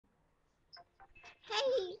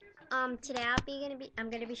Hey, today I'm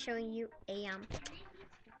gonna be showing you a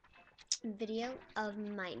video of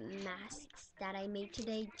my masks that I made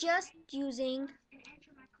today just using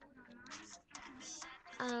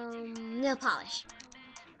nail polish.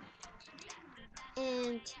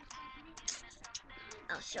 And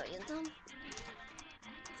I'll show you them.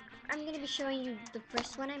 I'm gonna be showing you the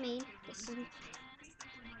first one I made. This is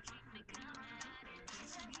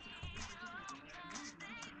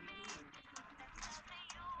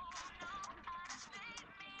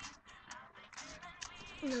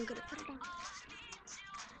and I'm gonna put it on.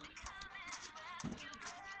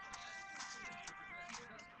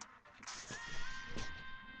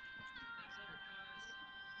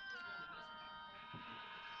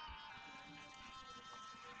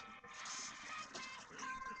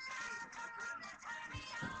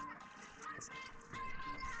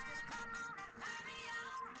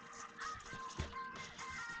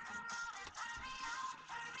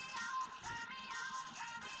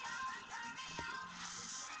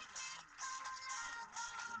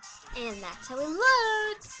 And that's how it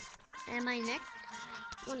looks. And my next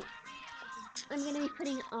one I'm gonna be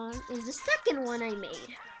putting on is the second one I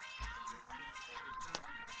made.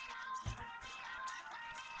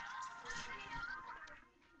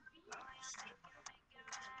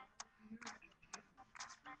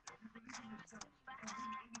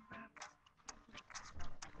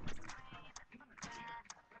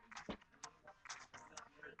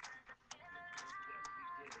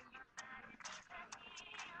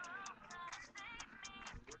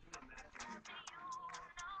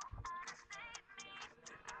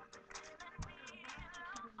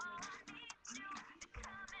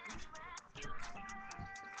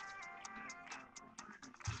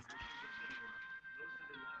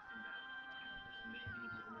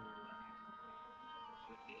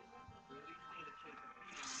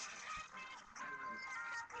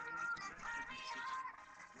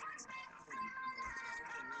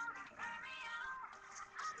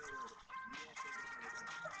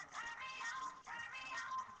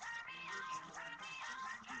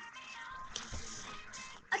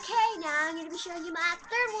 Okay, now I'm going to be showing you my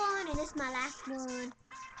third one, and it's my last one.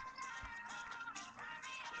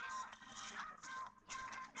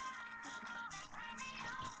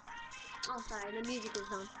 Oh, sorry, the music is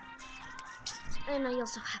on. And I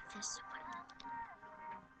also have this one.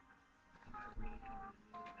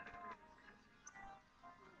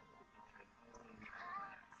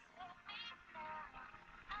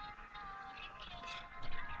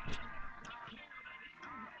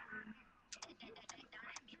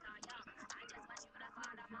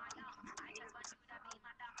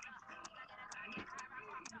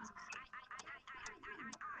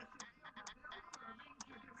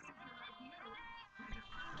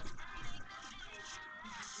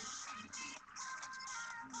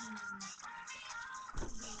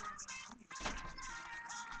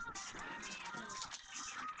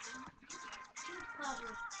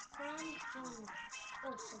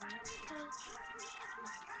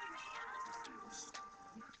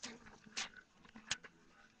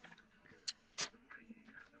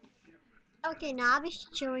 Okay, now I'll be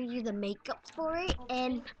showing you the makeup for it,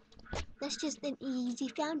 and that's just an easy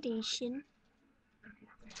foundation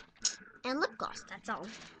and lip gloss, that's all.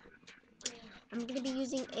 I'm going to be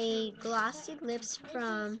using a glossy lips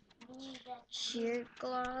from Sheer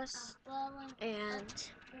Gloss, and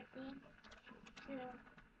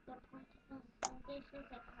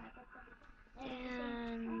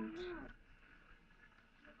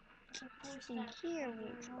something here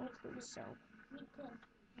won't open, so.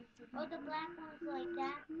 Oh, the black one's like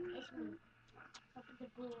that. It's me. Look at the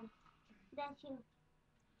blue one. That's you.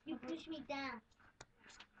 You push me down.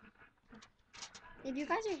 If you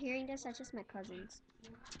guys are hearing this, that's just my cousins.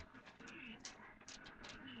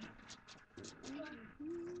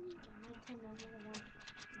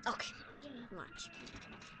 Okay, watch.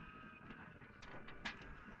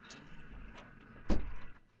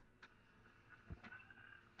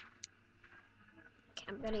 Okay,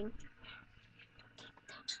 I'm getting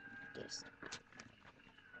this.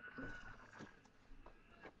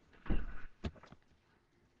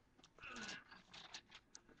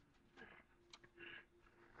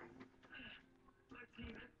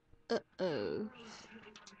 Uh-oh.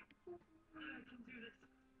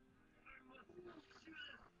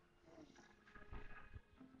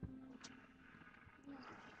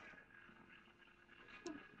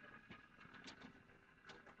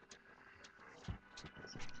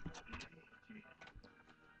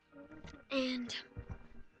 And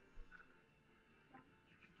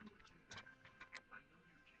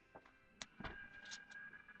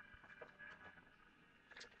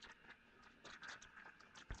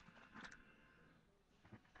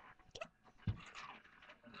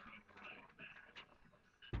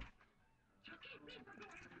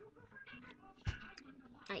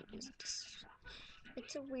I use this.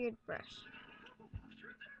 It's a weird brush.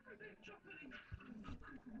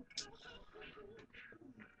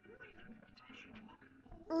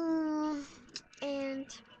 And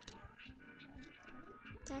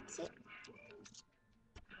that's it.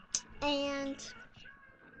 And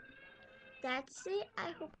that's it.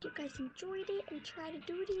 I hope you guys enjoyed it and try to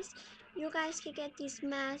do these. You guys can get these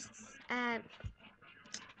masks at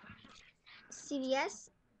CVS,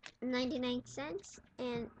 99 cents,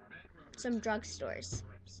 and some drugstores.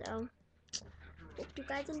 So, hope you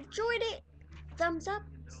guys enjoyed it. Thumbs up,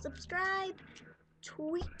 subscribe,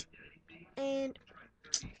 tweet, and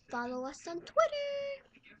follow us on Twitter.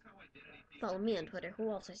 Follow me on Twitter.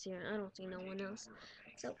 Who else I see? I don't see no one else.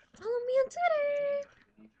 So, follow me on Twitter.